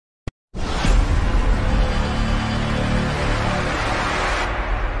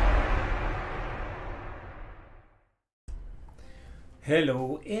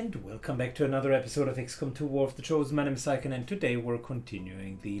Hello and welcome back to another episode of XCOM2 War of the Chosen. My name is Syken and today we're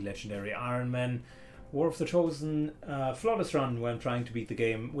continuing the legendary Ironman War of the Chosen flawless run where I'm trying to beat the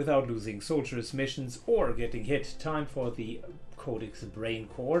game without losing soldiers, missions or getting hit. Time for the Codex Brain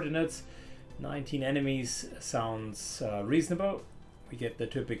coordinates. 19 enemies sounds reasonable. We get the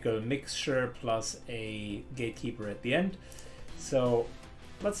typical mixture plus a gatekeeper at the end. So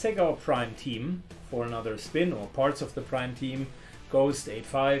let's take our prime team for another spin, or parts of the prime team. Ghost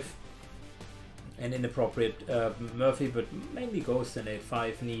 8-5 and inappropriate Murphy, but mainly Ghost and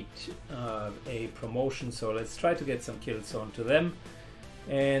 8-5 need a promotion, so let's try to get some kills onto them,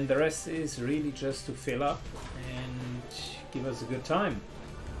 and the rest is really just to fill up and give us a good time.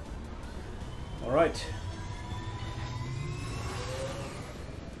 Alright.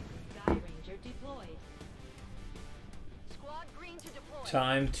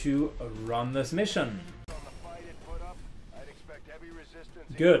 Time to run this mission.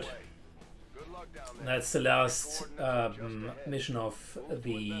 Good. That's the last mission of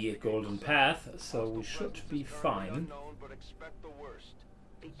the Golden Path, so we should be fine.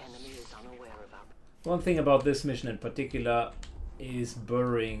 One thing about this mission in particular is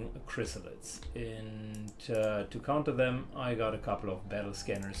burying chrysalids, and to counter them I got a couple of battle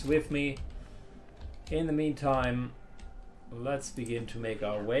scanners with me. In the meantime, let's begin to make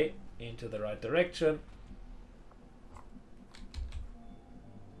our way into the right direction.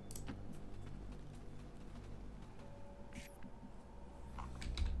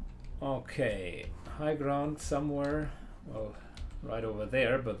 Okay, high ground somewhere, well, right over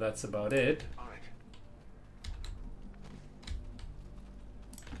there, but that's about it. All right.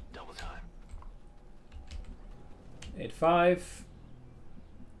 Double time. 8-5.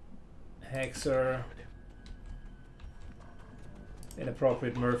 Hexer.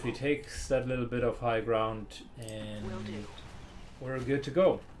 Inappropriate Murphy takes that little bit of high ground, and we're good to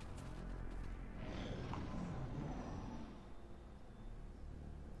go.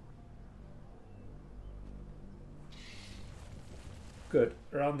 Good.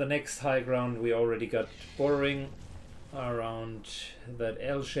 Around the next high ground we already got boring. Around that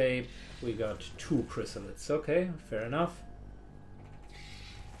L shape we got 2 chrysalids. Okay, fair enough.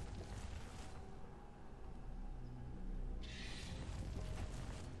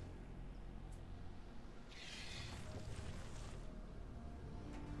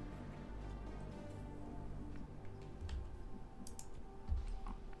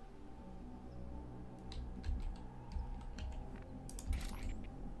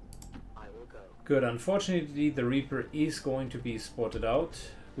 Good. Unfortunately, the Reaper is going to be spotted out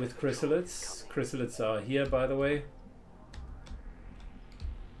with chrysalids. Chrysalids are here, by the way.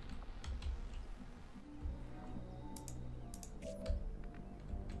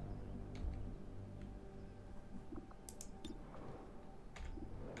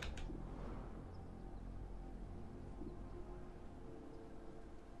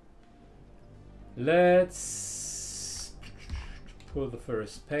 Let's pull the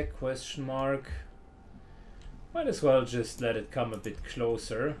first pack, question mark. Might as well just let it come a bit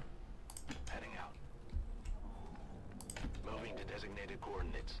closer. Heading out. Moving to designated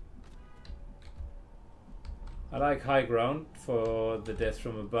coordinates. I like high ground for the death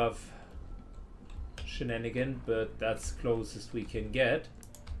from above shenanigan, but that's closest we can get.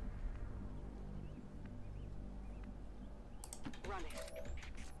 Running.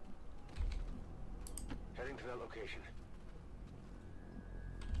 Heading to that location.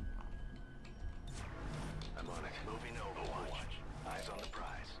 I'm on it. Moving over. Watch. Eyes on the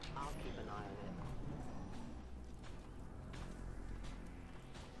prize. I'll keep an eye on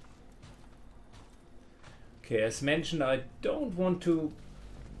it. Okay, as mentioned, I don't want to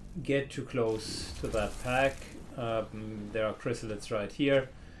get too close to that pack. There are chrysalids right here.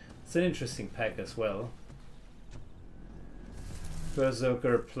 It's an interesting pack as well.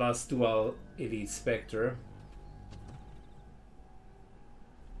 Berserker plus dual Elite Spectre.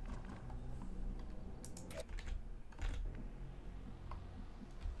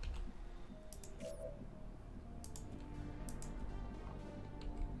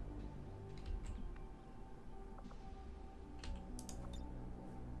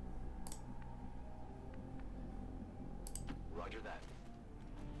 Roger that.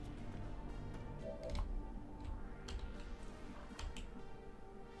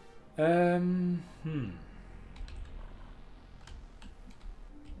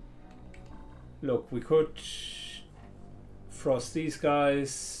 Look, we could frost these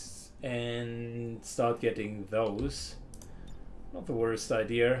guys and start getting those. Not the worst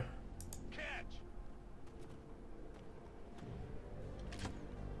idea. Catch.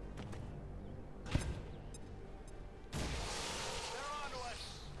 They're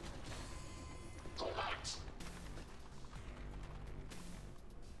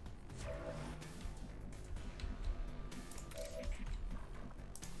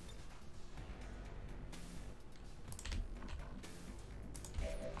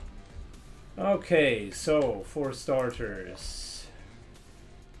Okay, so for starters,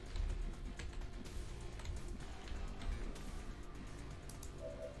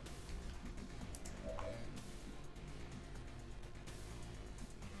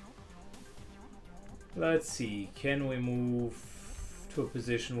 let's see, can we move to a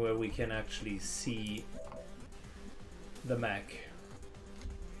position where we can actually see the mech?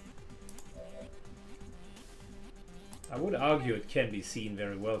 I would argue it can be seen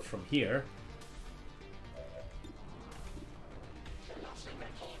very well from here.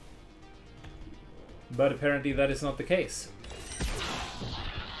 But apparently that is not the case.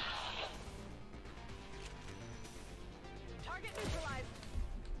 Target neutralized.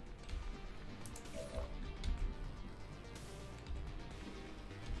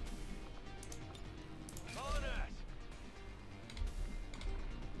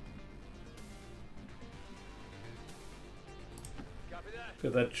 Copy that.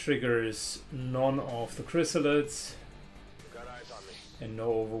 Because that triggers none of the chrysalids Got eyes on me. and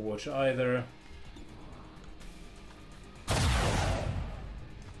no Overwatch either.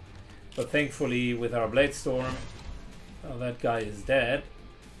 But thankfully with our Blade Storm, that guy is dead.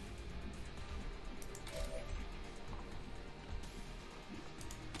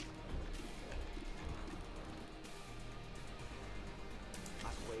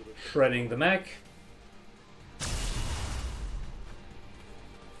 Shredding the mech.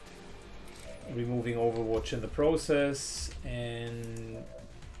 Removing Overwatch in the process, and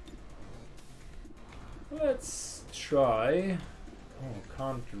let's try. Oh,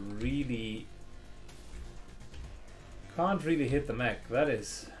 can't really hit the mech. That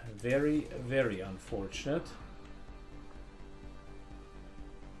is very, very unfortunate.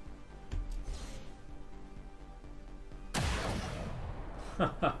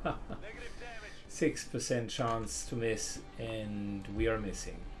 Negative damage. 6% chance to miss, and we are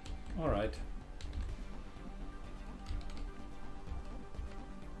missing. All right.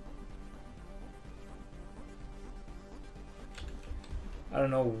 I don't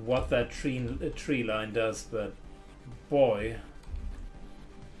know what that tree line does, but boy,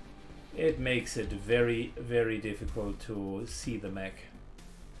 it makes it very, very difficult to see the mech.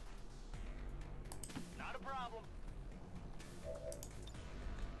 Not a problem.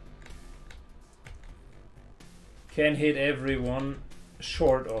 Can hit everyone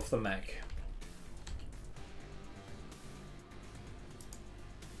short of the mech.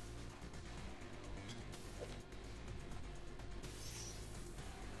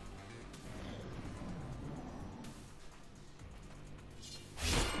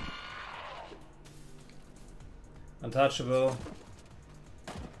 Untouchable.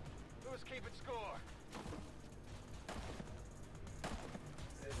 Who's keeping score?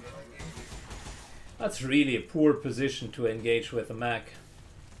 That's really a poor position to engage with a mech.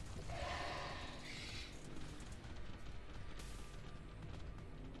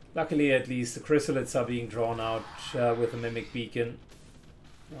 Luckily, at least, the chrysalids are being drawn out with a mimic beacon.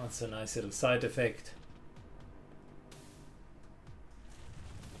 That's a nice little side effect.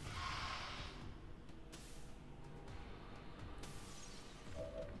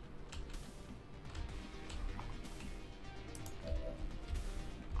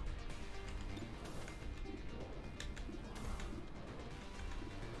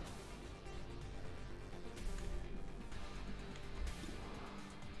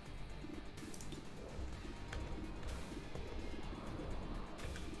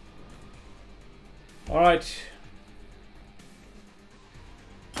 All right.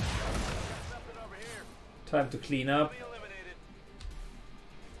 Something over here. Time to clean up. Be eliminated.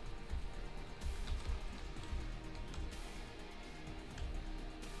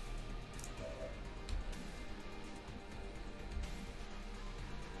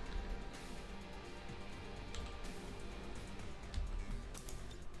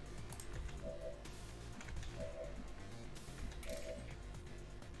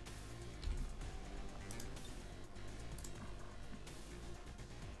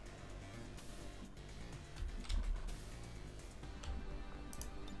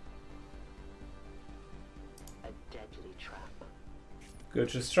 A deadly trap. Good,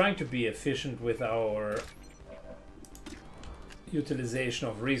 just trying to be efficient with our utilization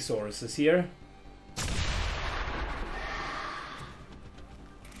of resources here.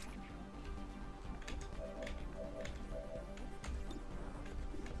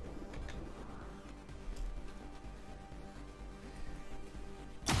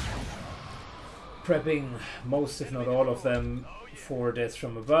 Prepping most, if not all of them, for deaths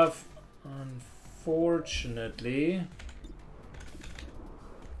from above. Unfortunately,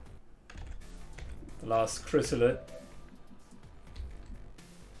 the last chrysalid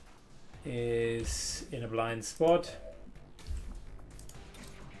is in a blind spot.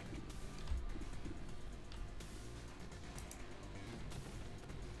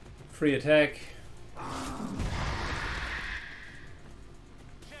 Free attack.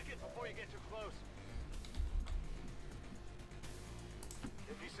 Check it before you get too close.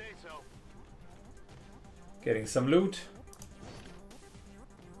 If you say so. Getting some loot.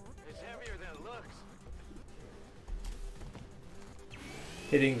 It's heavier than it looks.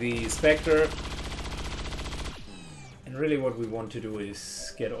 Hitting the Spectre. And really what we want to do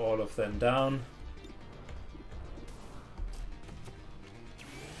is get all of them down.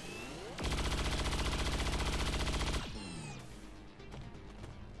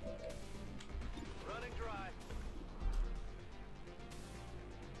 Running dry.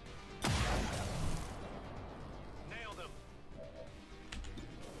 Nailed him.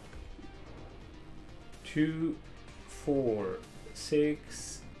 2, 4,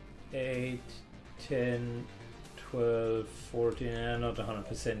 6, 8, 10, 12, 14, not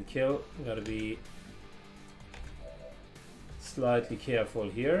 100% kill. Gotta be slightly careful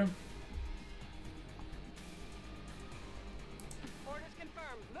here. Orders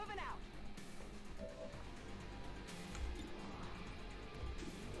confirmed. Moving out.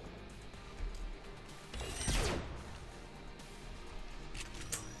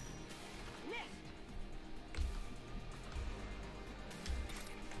 Missed.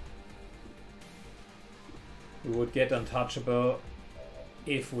 We would get untouchable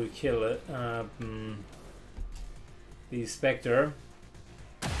if we kill it, the Spectre.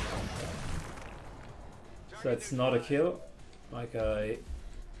 So that's not a kill. Like I...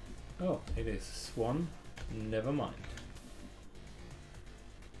 Oh, it is one. Never mind.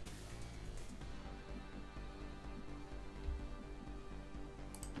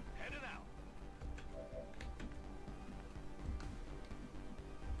 Headed out.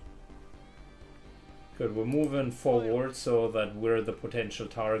 Good, we're moving forward so that we're the potential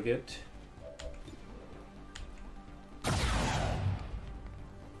target.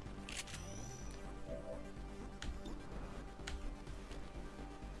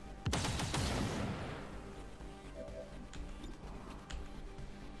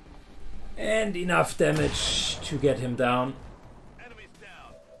 And enough damage to get him down. Enemies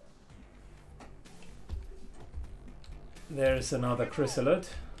down. There's another chrysalid.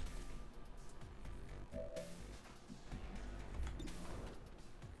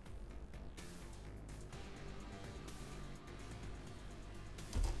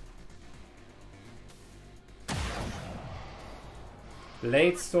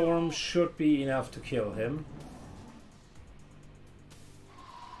 Blade Storm should be enough to kill him.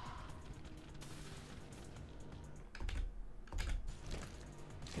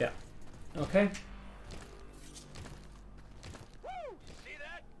 Yeah. Okay. Woo! See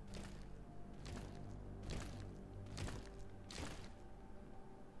that?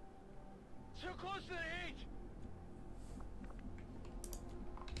 Too close to the heat.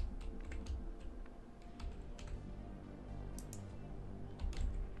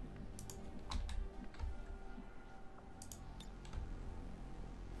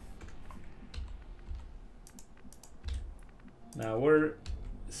 Now we're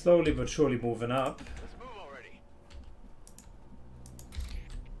slowly but surely moving up. Let's move already.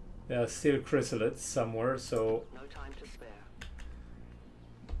 There are still chrysalids somewhere, so No time to spare.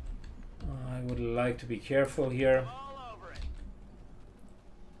 I would like to be careful here. All over it.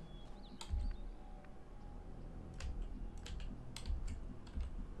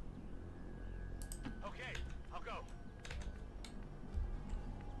 Okay, I'll go.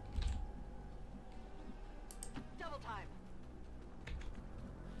 Double time.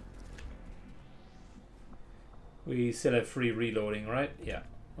 We still have free reloading, right? Yeah.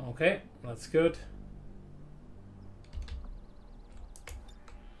 Okay, that's good.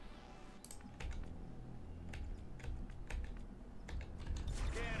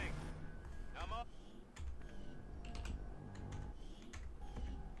 Scanning. I'm up.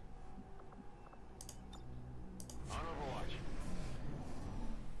 On Overwatch.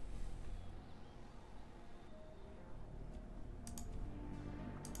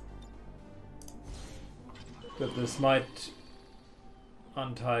 But this might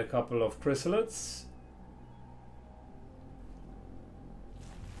untie a couple of chrysalids.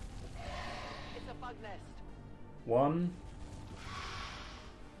 It's a bug nest. 1,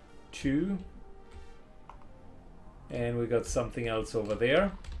 2, and we got something else over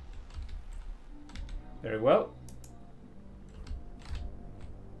there. Very well.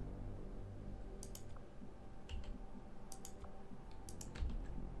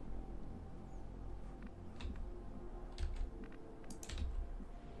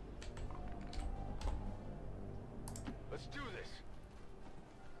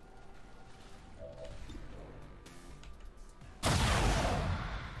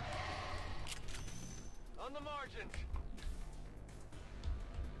 Sergeant.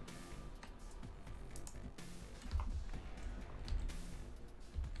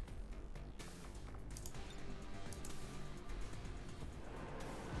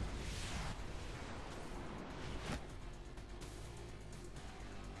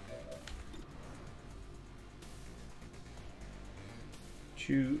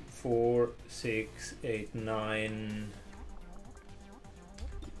 Two, 4, 6, 8, 9.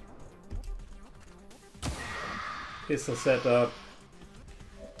 Pistol setup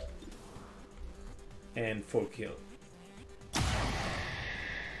and full kill.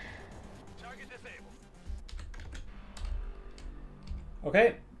 Target disabled.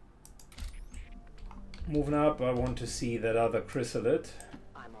 Okay. Moving up, I want to see that other chrysalid.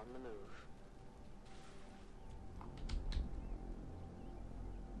 I'm on the move.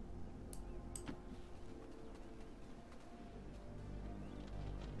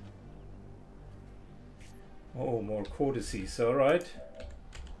 Oh, more codices, alright.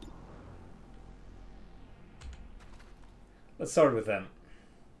 Let's start with them.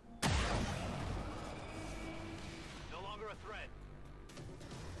 No longer a threat.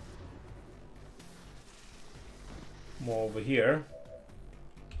 More over here.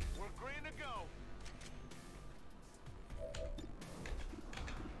 We're green to go.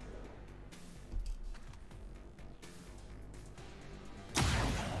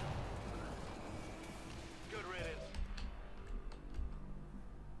 Good riddance.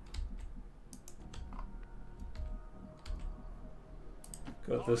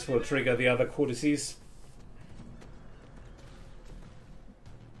 Good, this will trigger the other codices.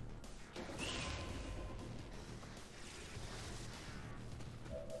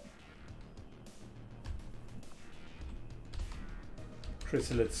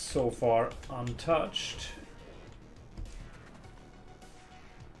 Chryssalids so far untouched.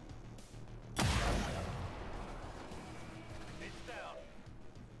 It's down.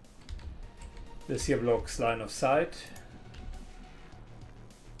 This here blocks line of sight.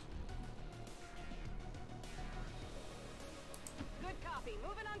 Good copy.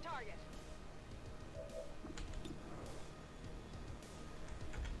 Moving on target.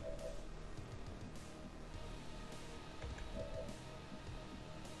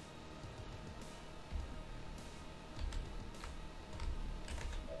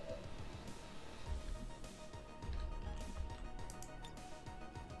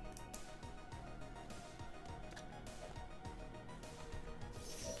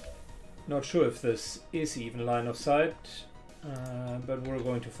 Not sure if this is even line of sight, but we're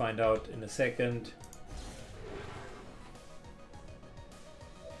going to find out in a second.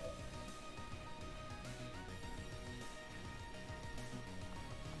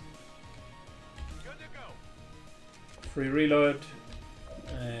 Good to go. Free reload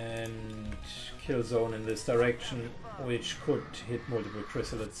and kill zone in this direction, which could hit multiple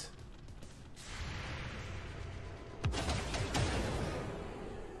chrysalids.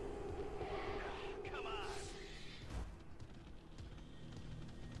 Come on.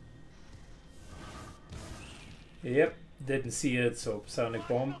 Yep, didn't see it, so sonic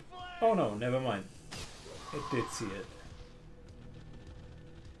bomb. Oh no, never mind. It did see it.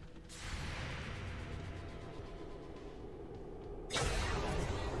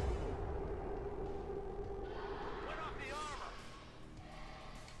 Went off the armor.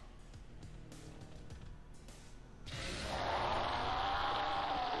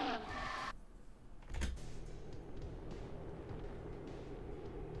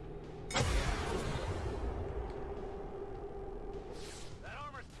 That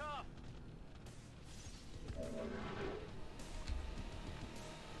armor's tough.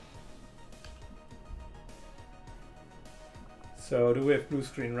 So do we have blue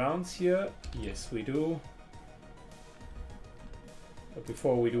screen rounds here? Yes, we do. But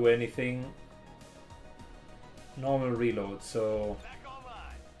before we do anything, normal reload, so Back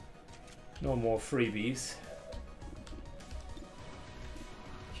online. no more freebies.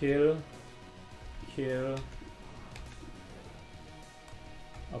 Kill, kill.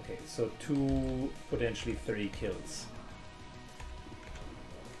 Okay, so 2, potentially 3 kills.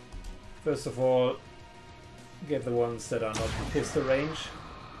 First of all, get the ones that are not in pistol range.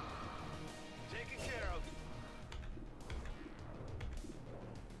 Taken care of.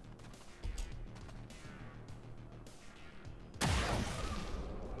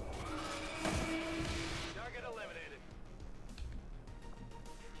 Target eliminated.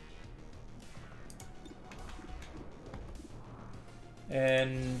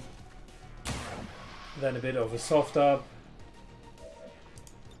 And then a bit of a soft up.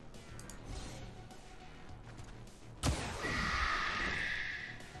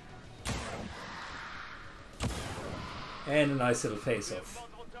 And a nice little face-off.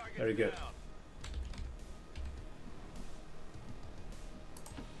 Very good.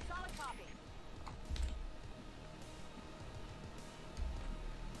 Solid copy.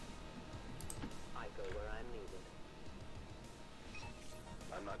 I go where I'm needed.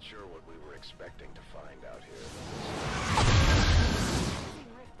 I'm not sure what we were expecting to find out here. Same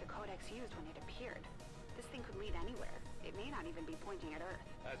rift the Codex used when it appeared. This thing could lead anywhere. It may not even be pointing at Earth.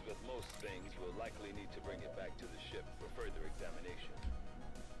 As with most things, we'll likely need to bring it back to the ship for further examination.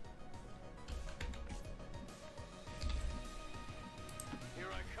 Here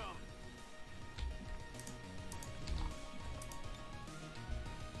I come.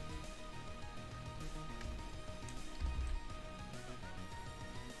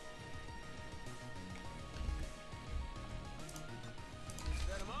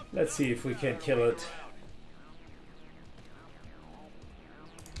 Let's see if we can kill it.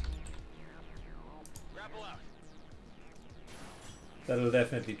 That'll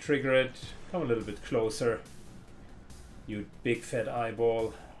definitely trigger it. Come a little bit closer, you big fat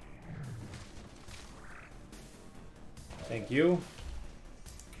eyeball. Thank you.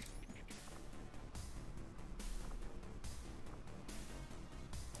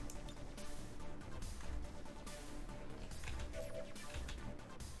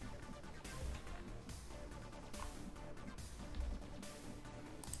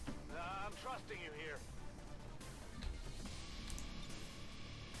 I'm trusting you here.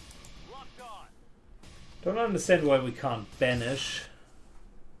 Locked on. Don't understand why we can't banish.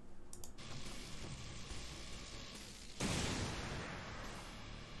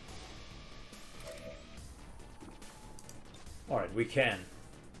 Alright, we can.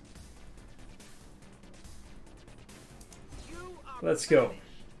 Let's go.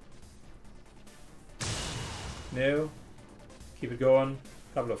 No. Keep it going.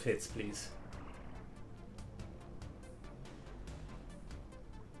 Couple of hits, please.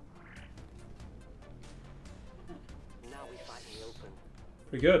 Now we fight in the open.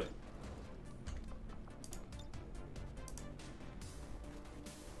 Pretty good.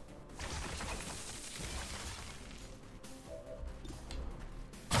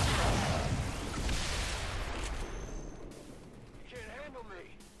 You can't handle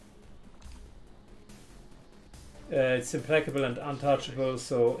me. It's impeccable and untouchable,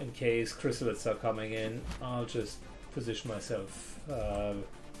 so in case chrysalids are coming in, I'll just position myself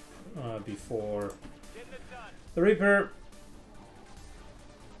before Getting it done. the Reaper.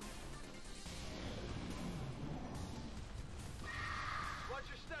 Watch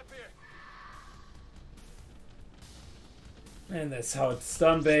your step here. And that's how it's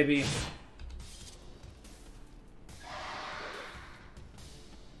done, baby.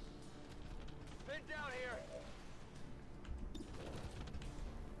 Been down here.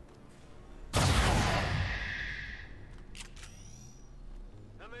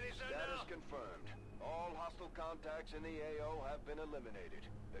 How many's there Status now? confirmed. All hostile contacts in the AO have been eliminated.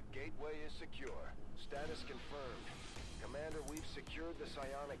 The gateway is secure. Status confirmed. Commander, we've secured the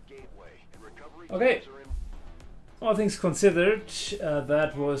psionic gateway, and recovery Okay. teams are in. All things considered,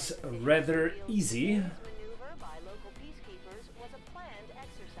 that was rather easy. This maneuver by local peacekeepers was a planned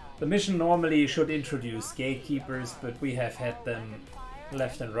exercise. The mission normally should introduce gatekeepers, but we have had them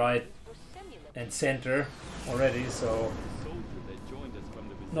left and right For simulant and center already, so The soldier that joined us from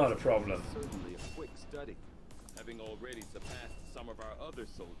the resistance not a problem. is certainly a quick study, having already surpassed some of our other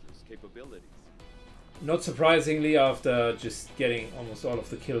soldiers' capabilities. Not surprisingly, after just getting almost all of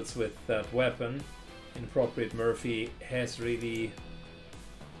the kills with that weapon, Inappropriate Murphy has really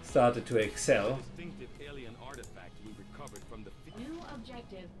started to excel. Distinctive alien artifact we recovered from the field. New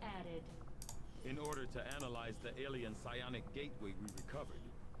objective added. In order to analyze the alien psionic gateway we recovered,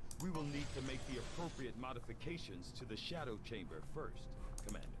 we will need to make the appropriate modifications to the shadow chamber first,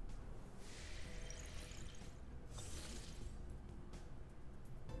 Commander.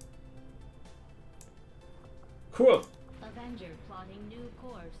 Cool. Avenger plotting new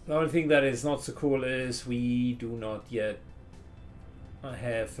course. The only thing that is not so cool is we do not yet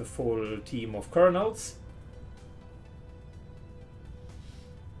have a full team of colonels.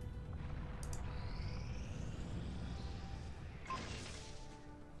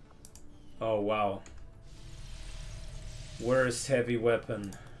 Oh wow. Worst heavy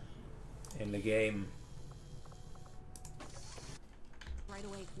weapon in the game. Right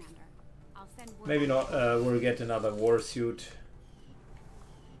away, Commander. I'll send word. Maybe not, we'll get another war suit.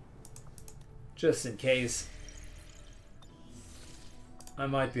 Just in case. I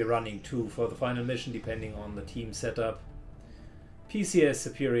might be running 2 for the final mission depending on the team setup. PCS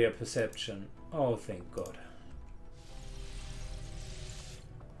superior perception. Oh, thank God.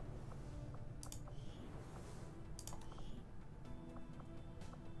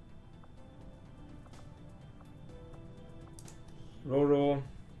 Roro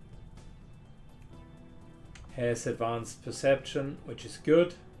has advanced perception, which is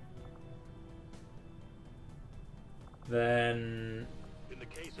good. Then In the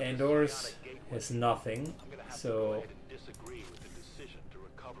case of Andor's the Psionic Gateway, has nothing, I'm gonna have to so go ahead and disagree with the decision to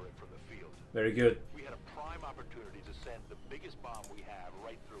recover it from the field. very good. We had a prime opportunity to send the biggest bomb we have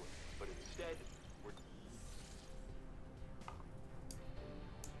right through it, but instead, we're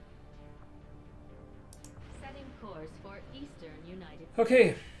Setting course for Eastern United. Okay,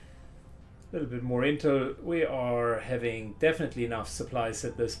 a little bit more intel. We are having definitely enough supplies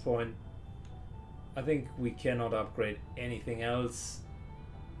at this point. I think we cannot upgrade anything else.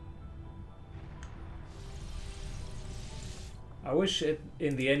 I wish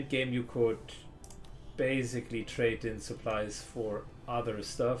in the end game you could basically trade in supplies for other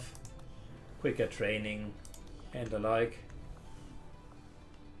stuff, quicker training and the like.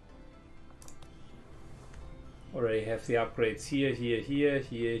 Already have the upgrades here,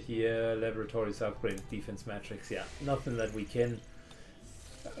 here, laboratories upgraded, defense metrics. Yeah, nothing that we can.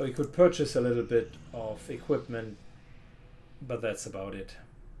 We could purchase a little bit of equipment, but that's about it.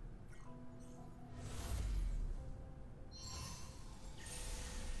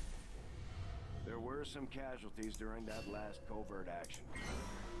 There were some casualties during that last covert action,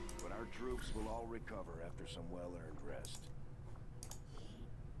 but our troops will all recover after some well-earned rest.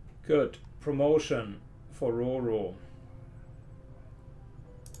 Good. Promotion for Roro.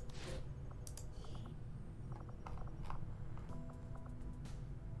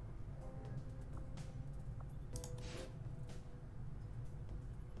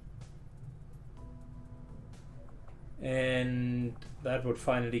 And that would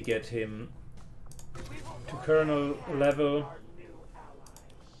finally get him to colonel level.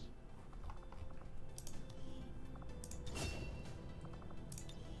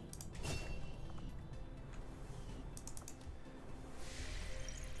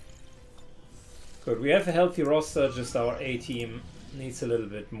 Good, we have a healthy roster, just our A team needs a little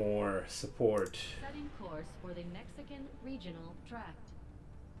bit more support. Setting course for the Mexican regional tract.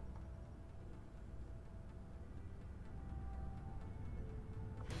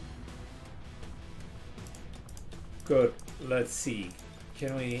 Good, let's see.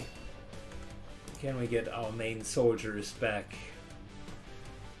 Can we get our main soldiers back?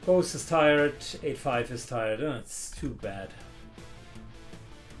 Ghost is tired, 8-5 is tired. Oh, it's too bad.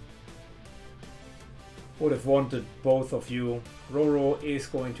 Would have wanted both of you. Roro is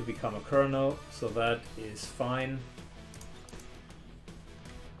going to become a colonel, so that is fine.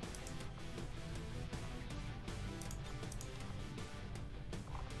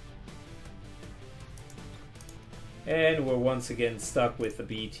 And we're once again stuck with the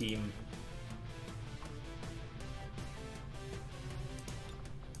B team.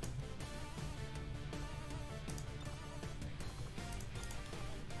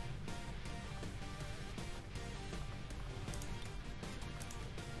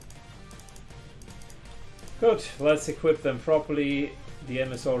 Good, let's equip them properly. The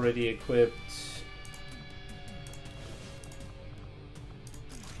M is already equipped.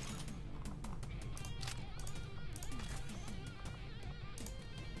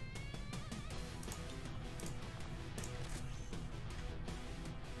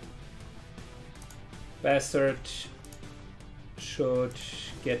 Bastard should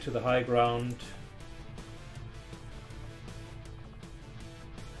get to the high ground.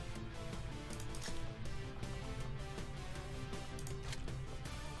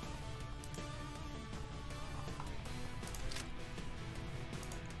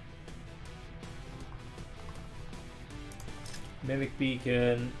 Mimic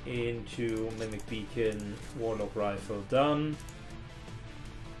Beacon into Mimic Beacon, Warlock Rifle done.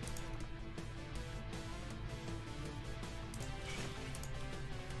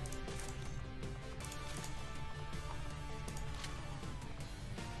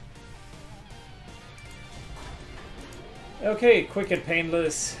 Okay, quick and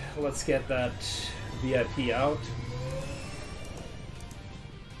painless. Let's get that VIP out.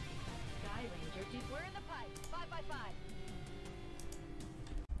 Sky Ranger to We're in the pipe. 5x5.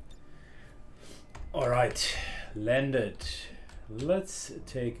 Alright, landed. Let's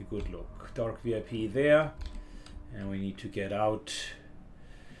take a good look. Dark VIP there. And we need to get out.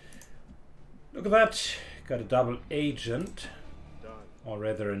 Look at that. Got a double agent. Or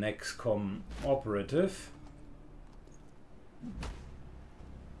rather an XCOM operative.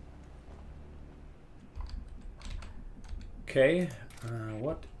 Okay,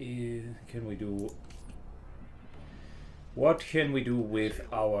 what can we do? What can we do with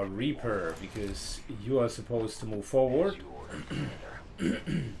our Reaper? Because you are supposed to move forward.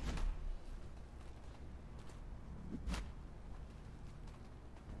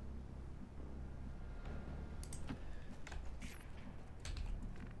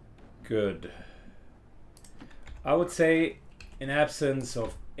 Good. I would say, in absence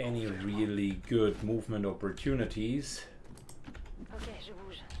of any really good movement opportunities, Okay, je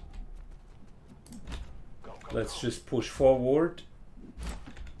bouge. let's just push forward.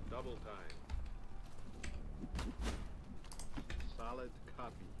 Double time. Solid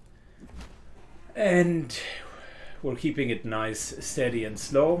copy. And we're keeping it nice, steady and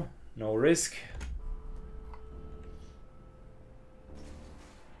slow. No risk.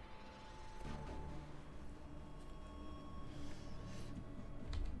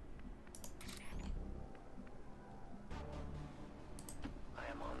 I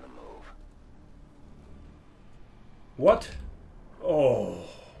am on the move. What? Oh,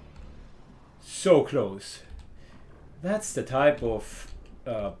 so close. That's the type of,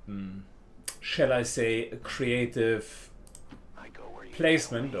 shall I say, creative I go where you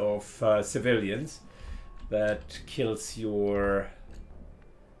placement of civilians that kills your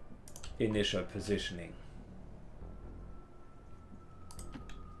initial positioning.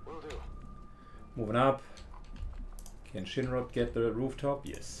 will do. Moving up. Can Shinrod get the rooftop?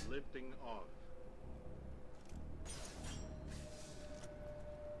 Yes. Lifting off.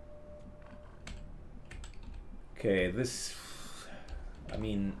 Okay, this, I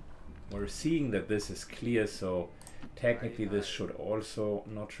mean, we're seeing that this is clear, so technically this should also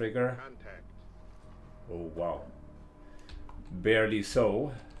not trigger. Contact. Oh wow. Barely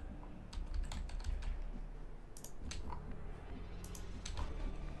so.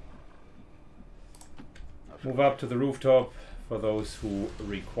 Move up to the rooftop for those who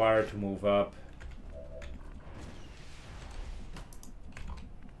require to move up.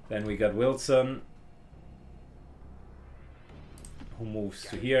 Then we got Wilson, who moves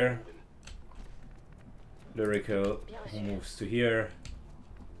to here. Lyrical, who moves to here.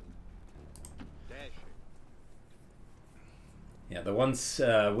 Dashing. Yeah, the ones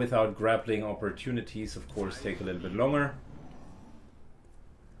without grappling opportunities, of course, take a little bit longer.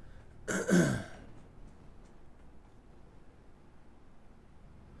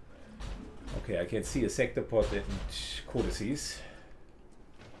 Okay, I can see a sector pod and codices.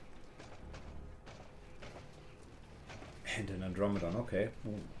 And an Andromedon, okay.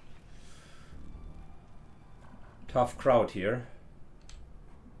 Ooh. Tough crowd here.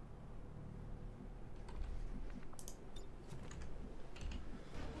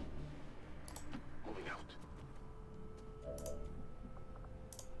 Moving out.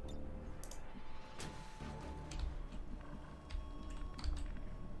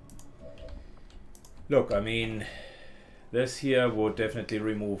 Look, I mean, this here would definitely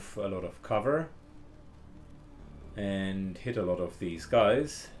remove a lot of cover and hit a lot of these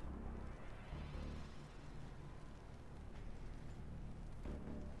guys.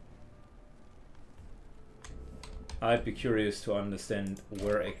 I'd be curious to understand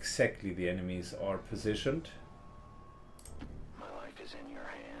where exactly the enemies are positioned. My life is in your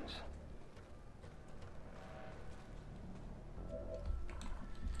hands.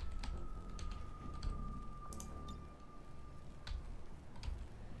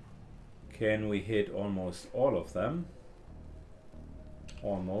 Can we hit almost all of them?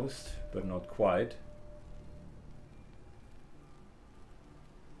 Almost, but not quite.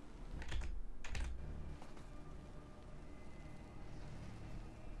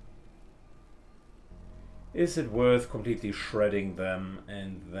 Is it worth completely shredding them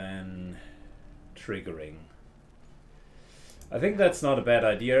and then triggering? I think that's not a bad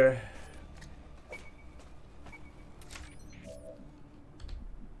idea.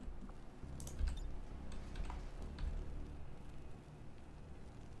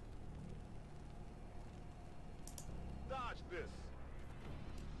 Dodge this.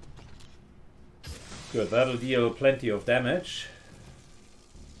 Good, that'll deal plenty of damage.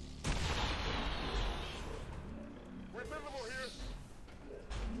 We're visible here.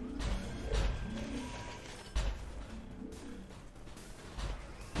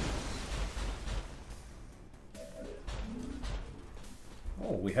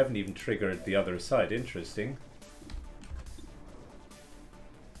 Oh, we haven't even triggered the other side. Interesting.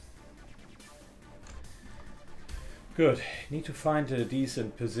 Good. Need to find a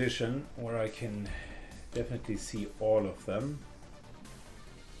decent position where I can definitely see all of them.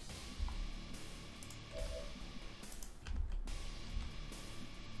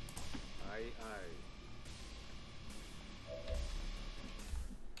 Aye, aye.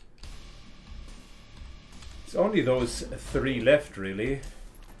 It's only those three left, really.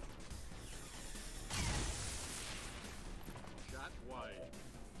 Shot wide.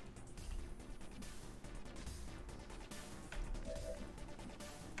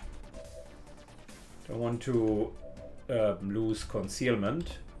 Don't want to lose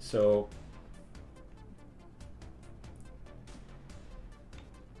concealment, So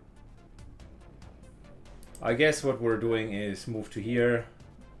I guess what we're doing is move to here.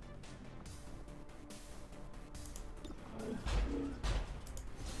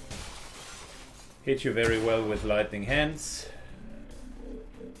 Hit you very well with lightning hands.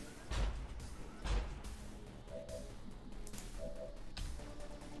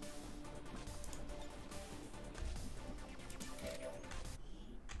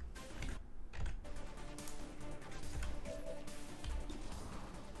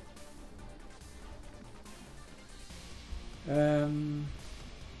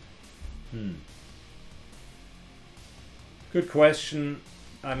 Good question.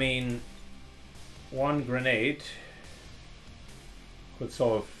 I mean, one grenade could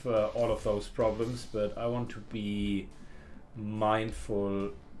solve all of those problems, but I want to be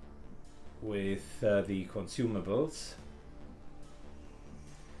mindful with the consumables.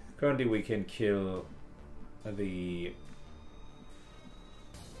 Currently we can kill the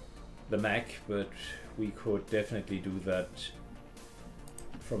mech, but we could definitely do that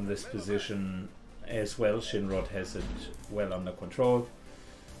from this position as well. Shinrod has it well under control.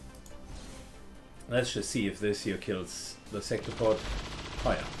 Let's just see if this here kills the sectopod.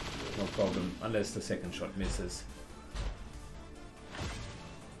 Oh yeah, no problem, unless the second shot misses.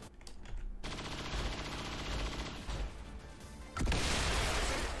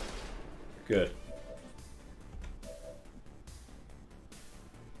 Good.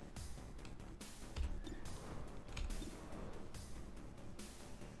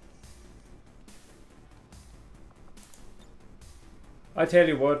 I tell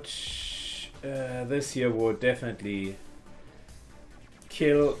you what, this here would definitely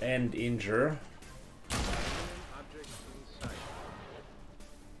kill and injure.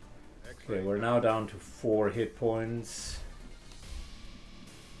 Okay, we're now down to 4 hit points.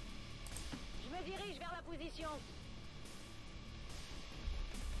 Je me dirige vers la position.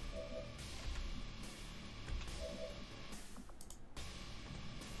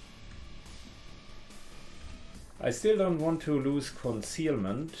 I still don't want to lose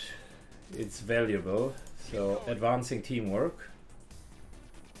concealment. It's valuable. So advancing teamwork.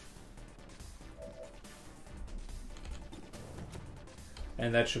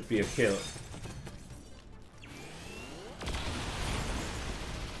 And that should be a kill.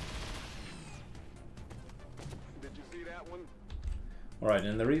 Did you see that one? Alright,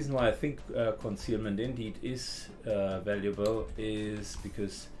 and the reason why I think concealment indeed is valuable is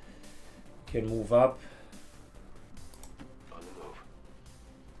because you can move up,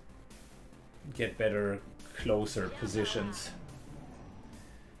 get better, closer positions.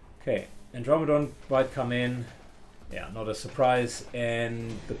 Okay, Andromedon might come in. Yeah, not a surprise,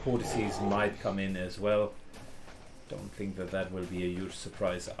 and the codices might come in as well. Don't think that that will be a huge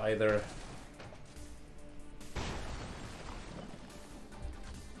surprise either.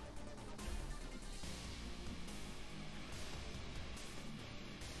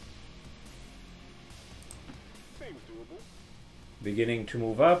 Seems doable. Beginning to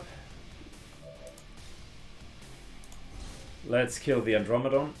move up. Let's kill the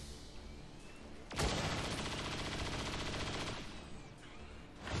Andromedon.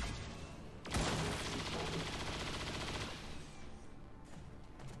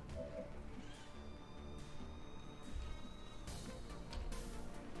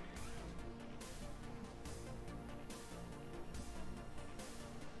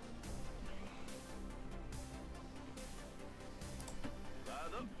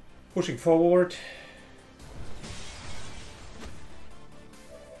 Pushing forward.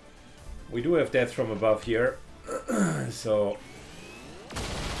 We do have death from above here, so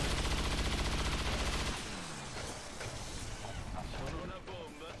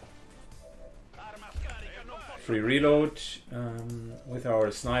free reload with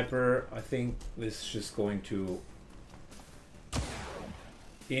our sniper. I think this is just going to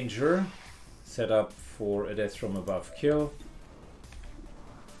injure, set up for a death from above kill.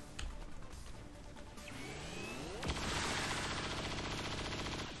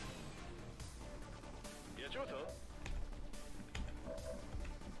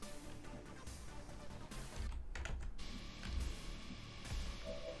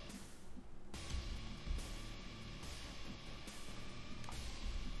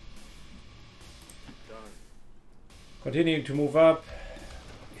 Continuing to move up,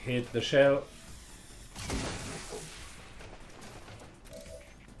 hit the shell.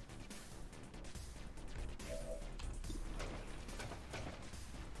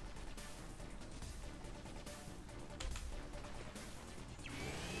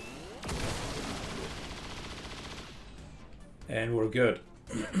 And we're good.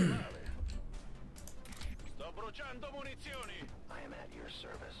 Sto bruciando munizioni. I am at your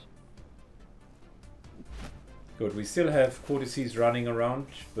service. Good, we still have codices running around,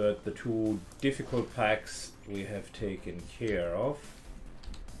 but the two difficult packs we have taken care of.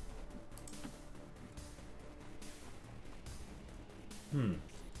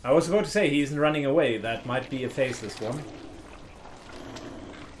 I was about to say he isn't running away. That might be a faceless one.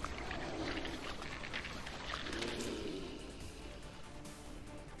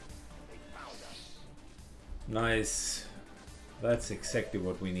 Nice. That's exactly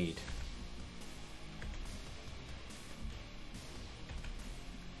what we need.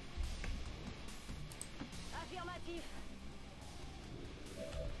 Affirmatif.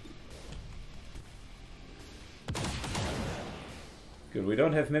 Good, we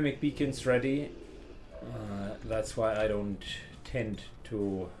don't have mimic beacons ready. That's why I don't tend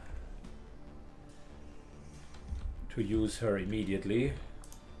to use her immediately.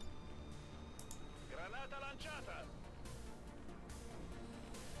 Granata lanciata.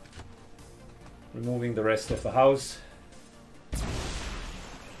 Removing the rest of the house.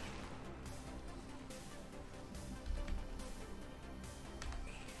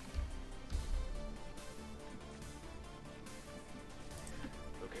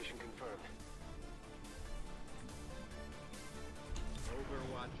 Location confirmed.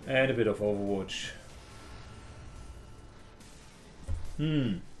 Overwatch. And a bit of Overwatch.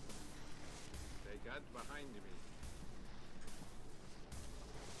 They got behind me.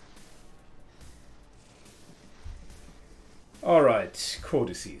 Alright,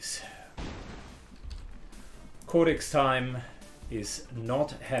 codices. Codex time is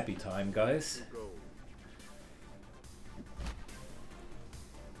not happy time, guys. Go.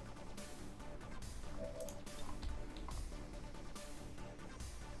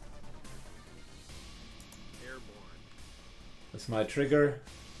 Airborne. That's my trigger.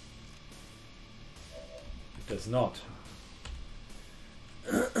 It does not.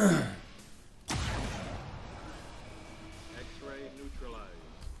 X-ray neutralized.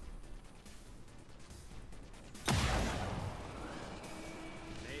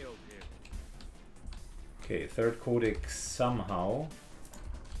 Nailed him. Okay, third codex somehow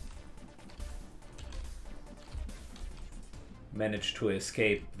managed to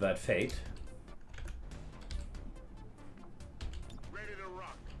escape that fate. Ready to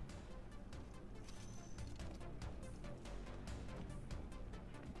rock.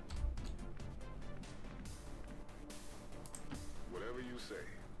 Whatever you say.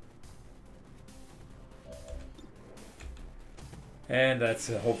 And that's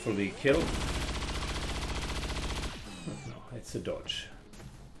hopefully kill. No, it's a dodge.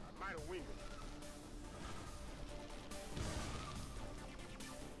 I might have winged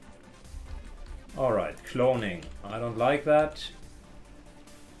it. Alright, cloning. I don't like that.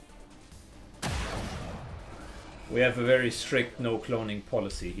 We have a very strict no cloning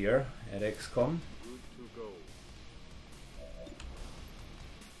policy here at XCOM. Good to go.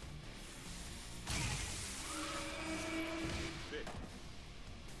 Sick.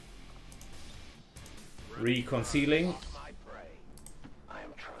 Reconcealing. My prey. I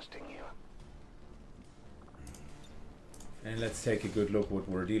am trusting you. And let's take a good look what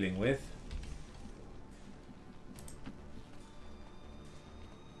we're dealing with.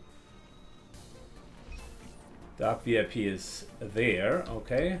 Dark VIP is there,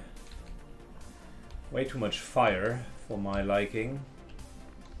 okay. Way too much fire for my liking.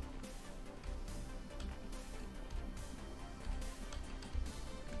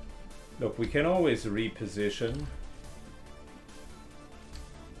 Look, we can always reposition.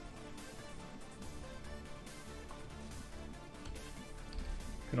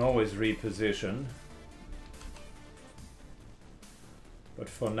 Can always reposition. But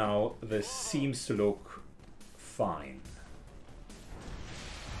for now, this seems to look fine.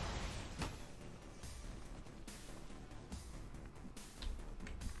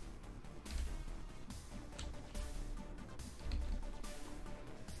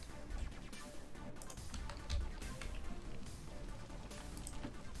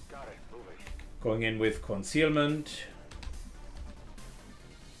 Got it. Moving. Going in with concealment.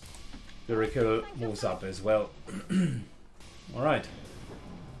 Lyrical moves up as well. Alright.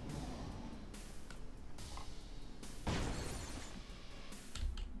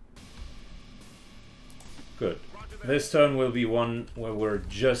 Good. This turn will be one where we're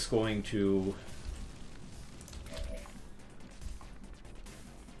just going to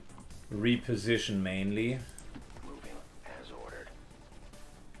reposition mainly. Moving as ordered.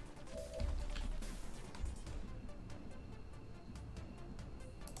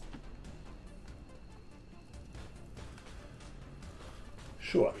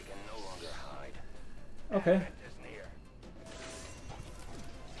 Sure. We can no longer hide. Okay. It is near.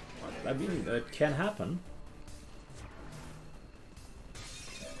 I mean, it can happen.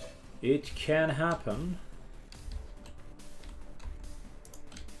 It can happen.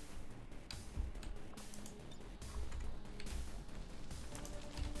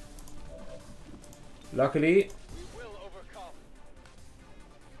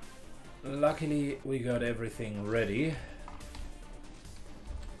 Luckily, we got everything ready.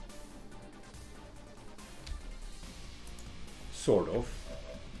 Sort of.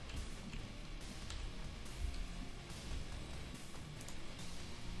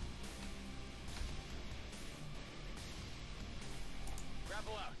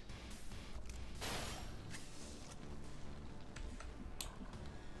 Grapple out.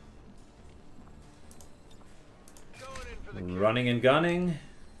 Going in for the kill. Running and gunning.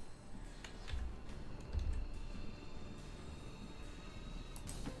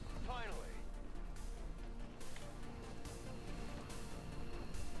 Finally.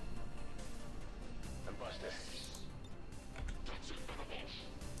 I'm busted.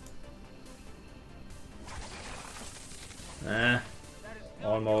 Ah,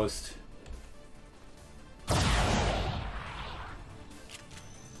 almost. Somebody's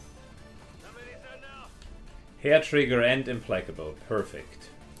done now. Hair trigger and implacable. Perfect.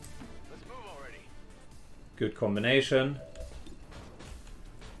 Let's move already. Good combination.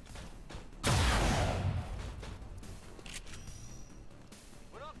 Put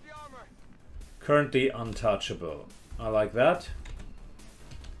off the armor. Currently untouchable. I like that.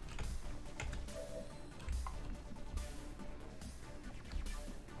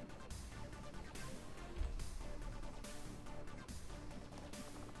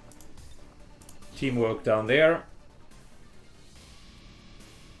 Teamwork down there.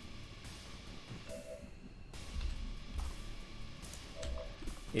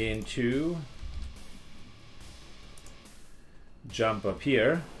 Into. Jump up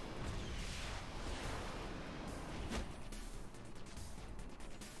here.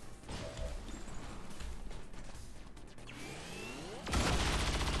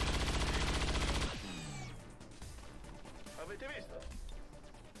 Avete visto?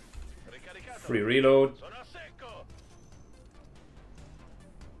 Ricaricato. Free reload. Sono a secco.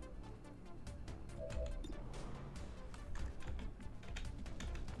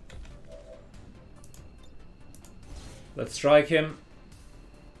 Let's strike him.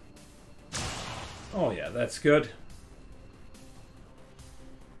 Oh yeah, that's good.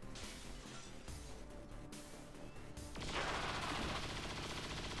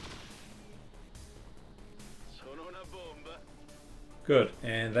 Sono una bomba. Good,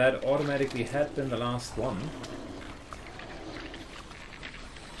 and that automatically had been the last one.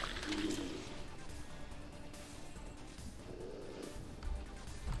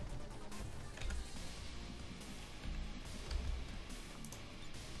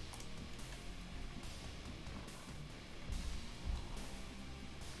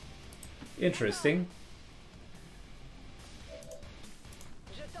 Interesting.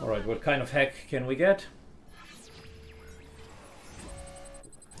 Alright, what kind of hack can we get?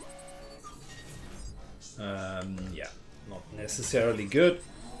 Yeah, not necessarily good.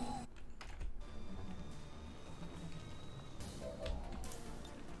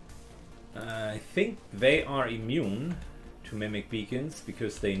 I think they are immune to mimic beacons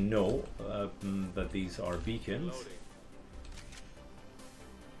because they know that these are beacons.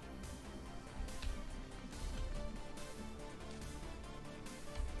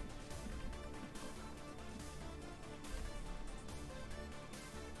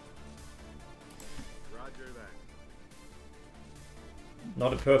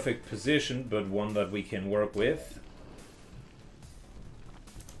 Not a perfect position, but one that we can work with.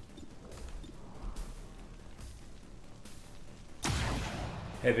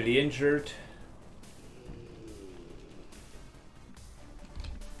 Heavily injured.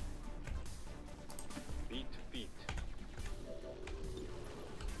 Beat.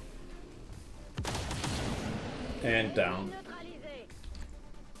 And down.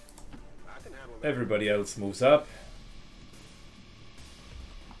 I can handle that. Everybody else moves up.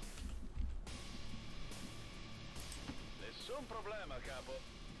 Nessun problema, capo.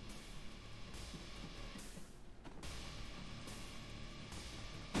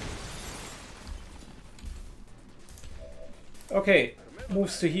 Okay,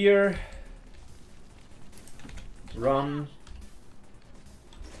 moves to here. Run.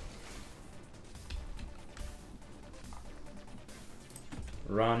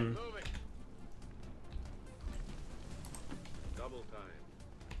 Run. Moving. Double time.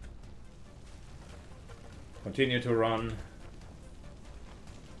 Continue to run.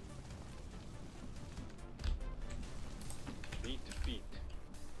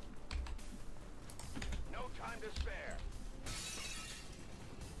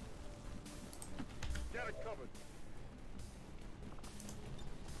 side covered.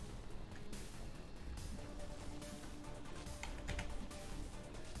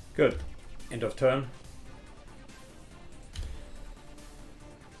 Good. End of turn.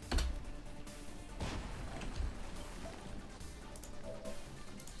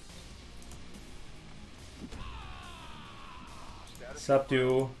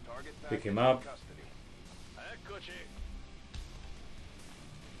 Subdue. Pick him up.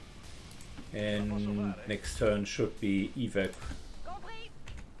 And next turn should be evac.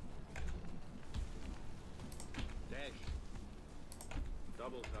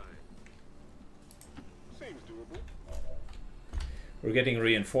 Double time. Seems doable. We're getting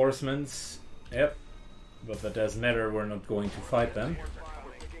reinforcements. Yep. But that doesn't matter, we're not going to fight them.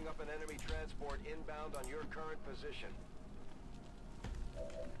 We're picking up an enemy transport inbound on your current position.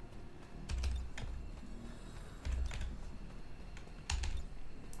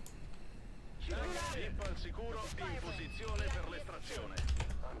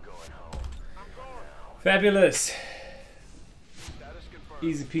 I'm going home. Fabulous.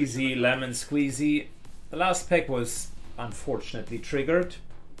 Easy peasy, lemon squeezy. The last pack was unfortunately triggered,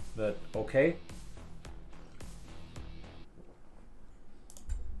 but okay.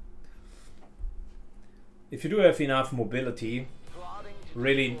 If you do have enough mobility,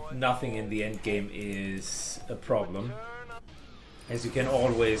 really nothing in the end game is a problem, as you can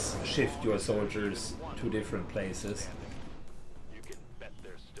always shift your soldiers to different places. You can bet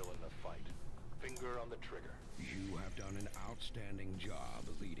they're still in the fight. Finger on the trigger. You have done an outstanding job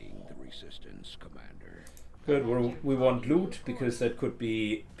leading the resistance, Commander. Good, we want loot because that could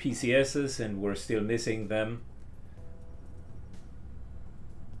be PCSs and we're still missing them.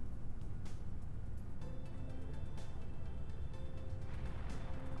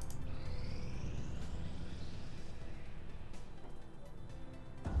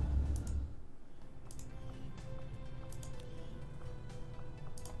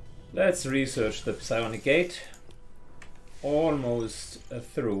 Let's research the psionic gate. Almost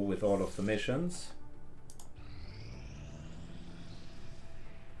through with all of the missions.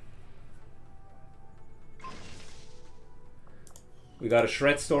 We got a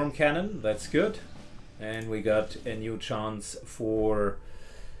shred storm cannon, that's good. And we got a new chance for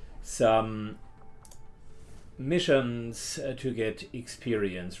some missions to get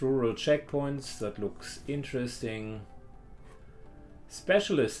experience. Rural checkpoints, that looks interesting.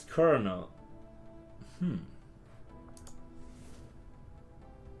 Specialist Colonel.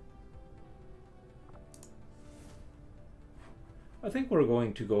 I think we're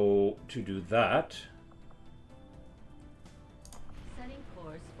going to go to do that. Setting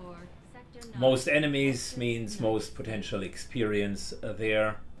course for Sector 9. Most enemies means most potential experience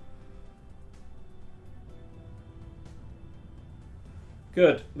there.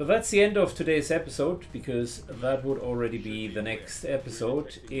 Good, but that's the end of today's episode, because that would already be the next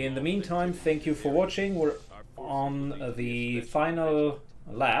episode. In the meantime, thank you for watching. We're on the final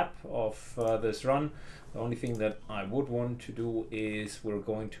lap of this run. The only thing that I would want to do is we're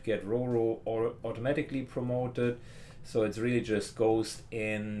going to get Roro or automatically promoted. So it's really just Ghost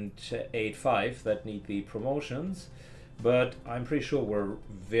and 8-5 that need the promotions. But I'm pretty sure we're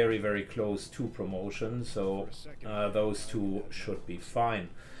very, very close to promotion, so those two should be fine.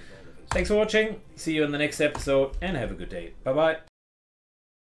 Thanks for watching, see you in the next episode, and have a good day. Bye-bye.